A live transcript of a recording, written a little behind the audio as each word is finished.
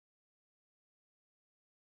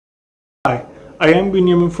Hi, I am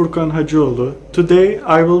Bünyamin Furkan Hacıoğlu. Today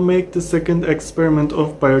I will make the second experiment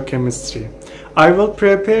of biochemistry. I will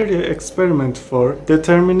prepare the experiment for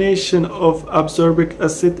determination of ascorbic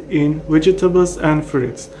acid in vegetables and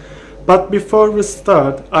fruits. But before we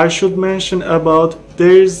start, I should mention about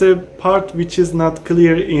there is a part which is not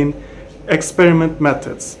clear in experiment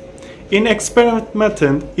methods. In experiment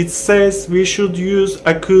method, it says we should use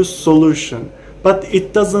aqueous solution, but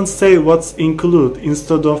it doesn't say what's included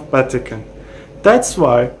instead of Batticon. That's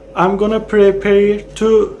why I'm gonna prepare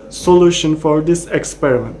two solutions for this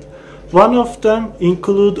experiment. One of them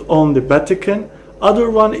include only Batticon, other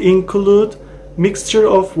one include mixture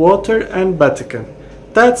of water and Batticon.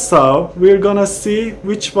 That's how we're gonna see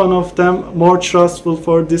which one of them more trustful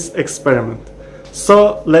for this experiment.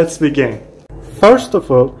 So let's begin. First of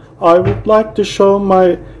all, I would like to show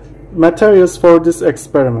my materials for this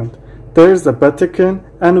experiment. There is a Batticon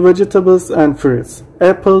and vegetables and fruits,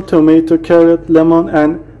 apple, tomato, carrot, lemon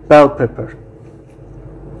and bell pepper.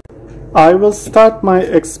 I will start my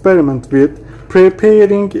experiment with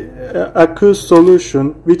preparing aqueous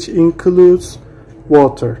solution which includes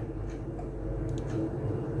water.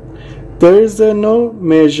 There is no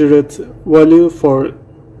measured value for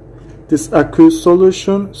this aqueous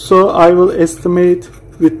solution, so I will estimate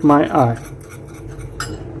with my eye.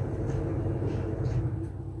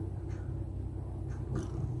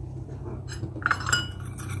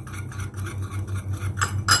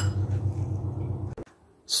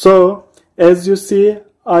 So, as you see,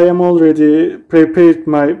 I am already prepared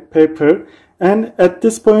my paper, and at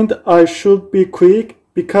this point I should be quick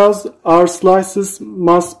because our slices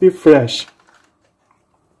must be fresh.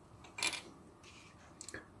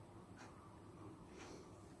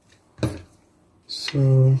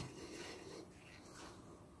 So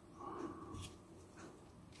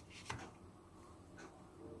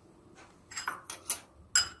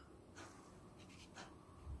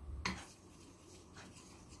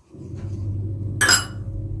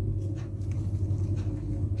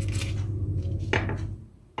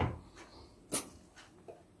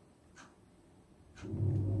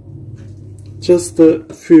just a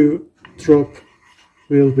few drops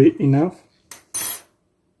will be enough.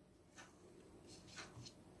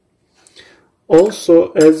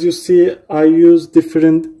 Also, as you see, I use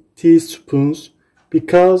different teaspoons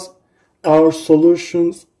because our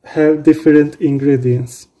solutions have different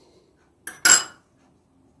ingredients.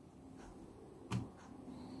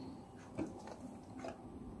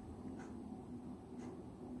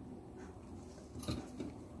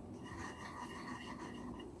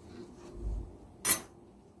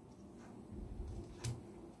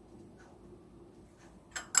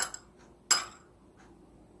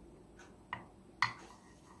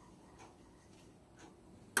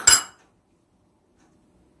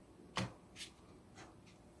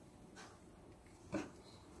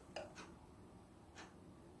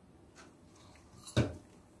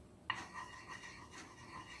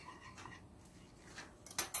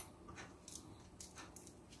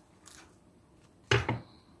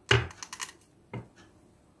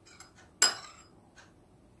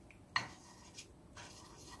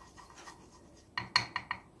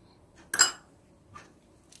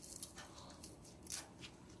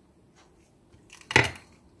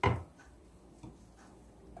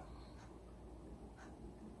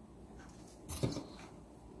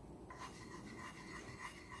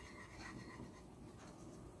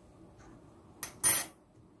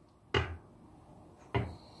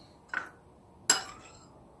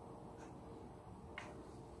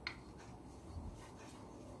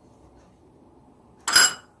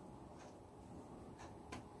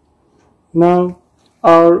 Now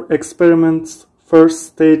our experiment's first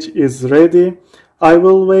stage is ready. I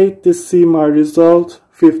will wait to see my result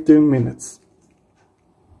 15 minutes.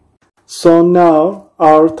 So now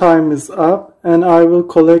our time is up and I will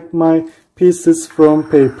collect my pieces from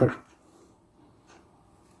paper.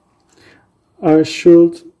 I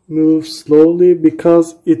should move slowly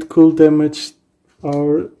because it could damage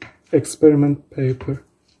our experiment paper.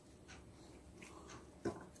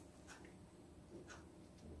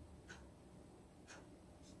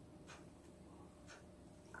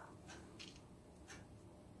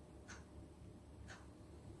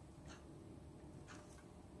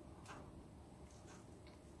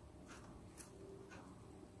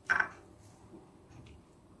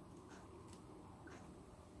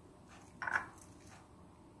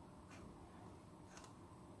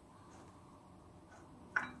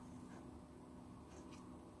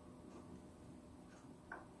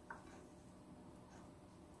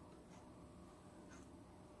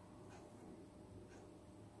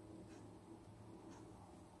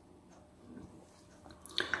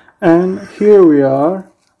 And here we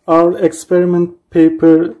are. Our experiment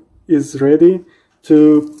paper is ready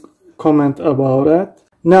to comment about it.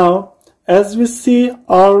 Now, as we see,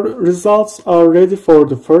 our results are ready for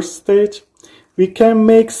the first stage. We can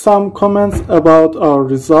make some comments about our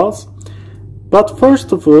results. But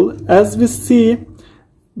first of all, as we see,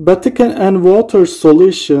 Batticon and water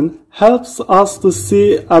solution helps us to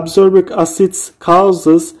see absorbic acid's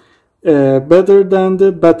causes better than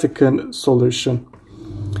the Batticon solution.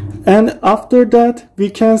 And after that,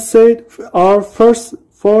 we can say our first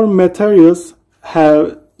four materials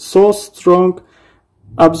have so strong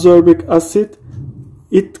absorbic acid,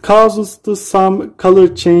 it causes some color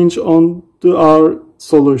change on our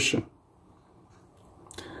solution.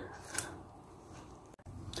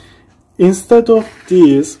 Instead of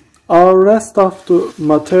these, our rest of the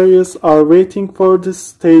materials are waiting for the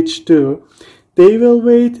stage 2. They will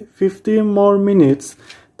wait 15 more minutes.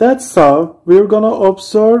 That's how we're gonna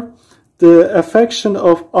observe the affection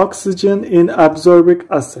of oxygen in absorbic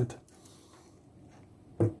acid.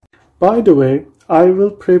 By the way, I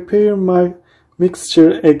will prepare my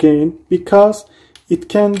mixture again because it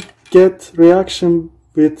can get reaction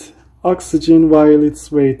with oxygen while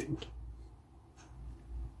it's waiting.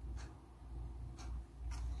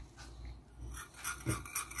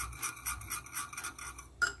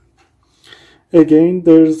 Again,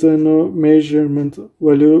 there's no measurement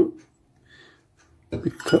value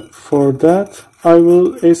for that. I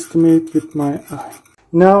will estimate with my eye.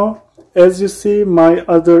 Now, as you see, my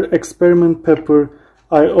other experiment paper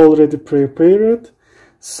I already prepared,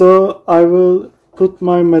 so I will put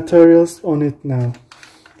my materials on it now.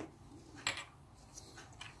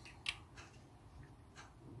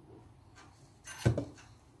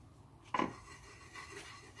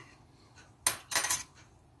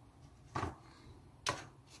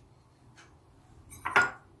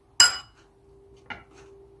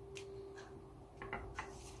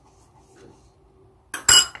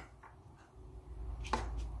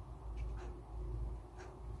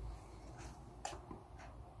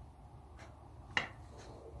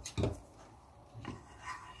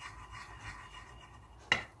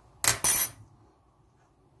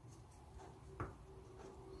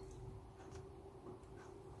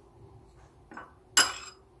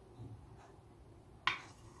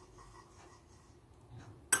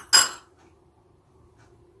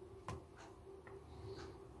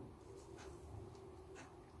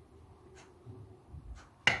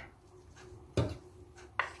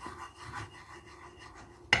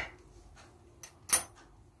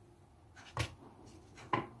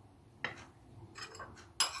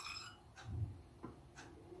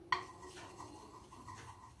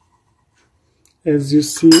 As you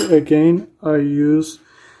see, again, I use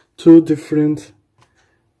two different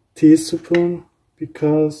teaspoons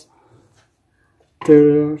because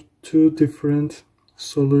there are two different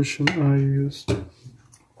solutions I used.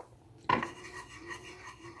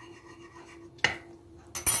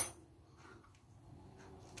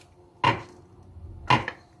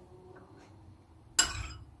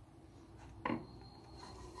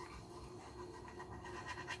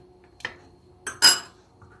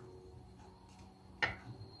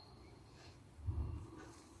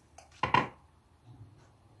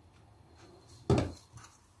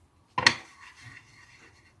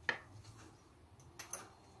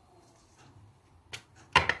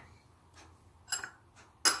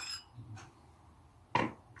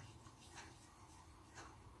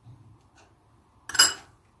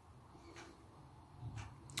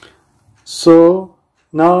 So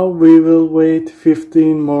now we will wait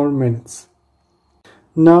 15 more minutes.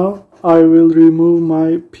 Now I will remove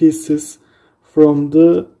my pieces from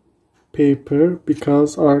the paper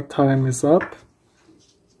because our time is up.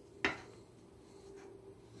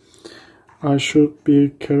 I should be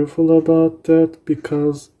careful about that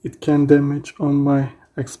because it can damage on my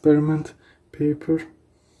experiment paper.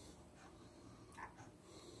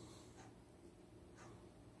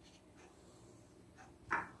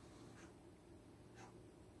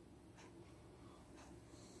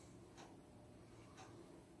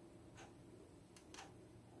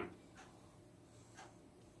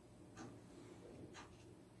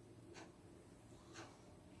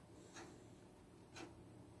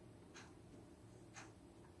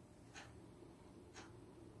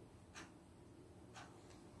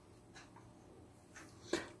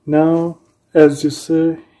 Now, as you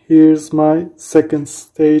see, here's my second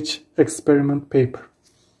stage experiment paper.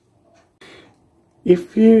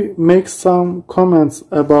 If we make some comments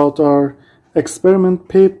about our experiment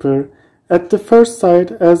paper, at the first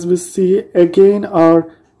sight, as we see, again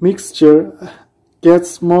our mixture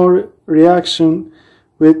gets more reaction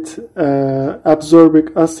with absorbic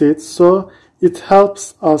acid, so it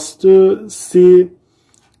helps us to see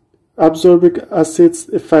absorbic acid's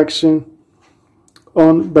effect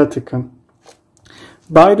on Batticon.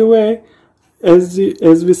 By the way, as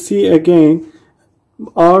we see again,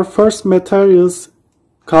 our first materials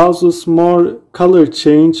causes more color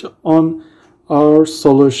change on our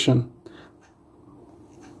solution.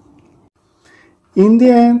 In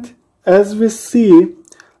the end, as we see,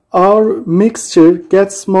 our mixture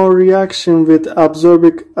gets more reaction with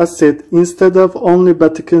absorbic acid instead of only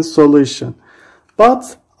Batticon solution.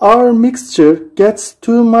 But our mixture gets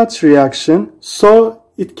too much reaction, so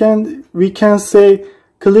we can say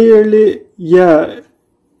clearly, yeah,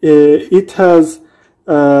 it has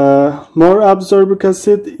more absorbic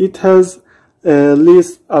acid, it has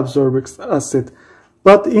less absorbic acid.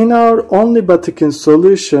 But in our only Batticon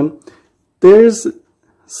solution, there is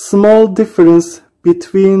small difference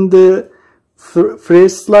between the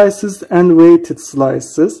fresh slices and weighted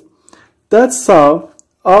slices. That's how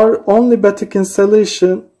our only Batticon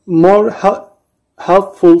solution more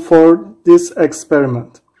helpful for this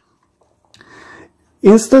experiment.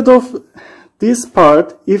 Instead of this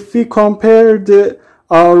part, if we compare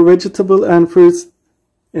our vegetable and fruits,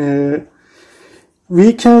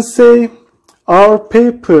 we can say our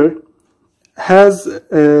paper has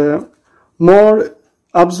more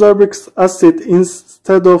absorbic acid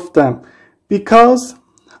instead of them, because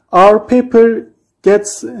our paper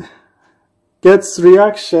gets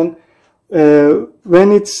reaction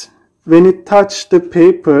when it touch the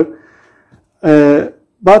paper,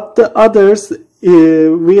 but the others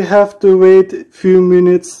we have to wait few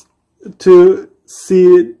minutes to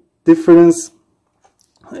see difference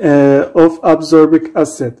of absorbic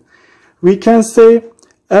acid. We can say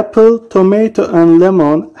apple, tomato and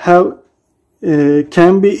lemon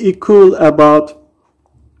can be equal about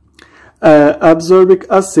absorbic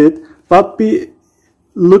acid, but we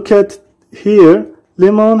look at here,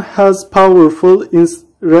 lemon has powerful in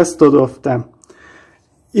rest of them.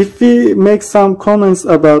 If we make some comments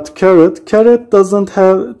about carrot doesn't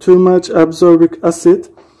have too much absorbic acid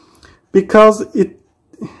because it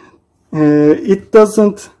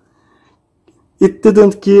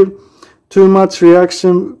didn't give too much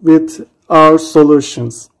reaction with our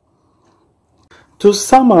solutions. To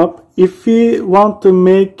sum up, if we want to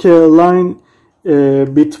make a line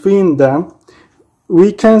between them,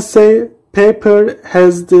 we can say paper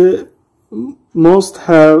has the most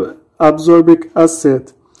have absorbic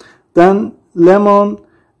acid. Then lemon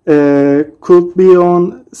could be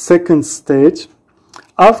on second stage.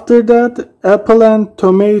 After that, apple and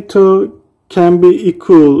tomato can be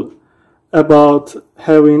equal about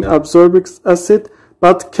having absorbic acid,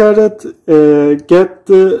 but carrot get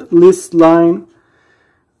the least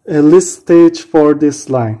stage for this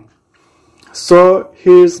line. So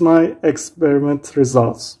here's my experiment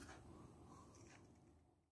results.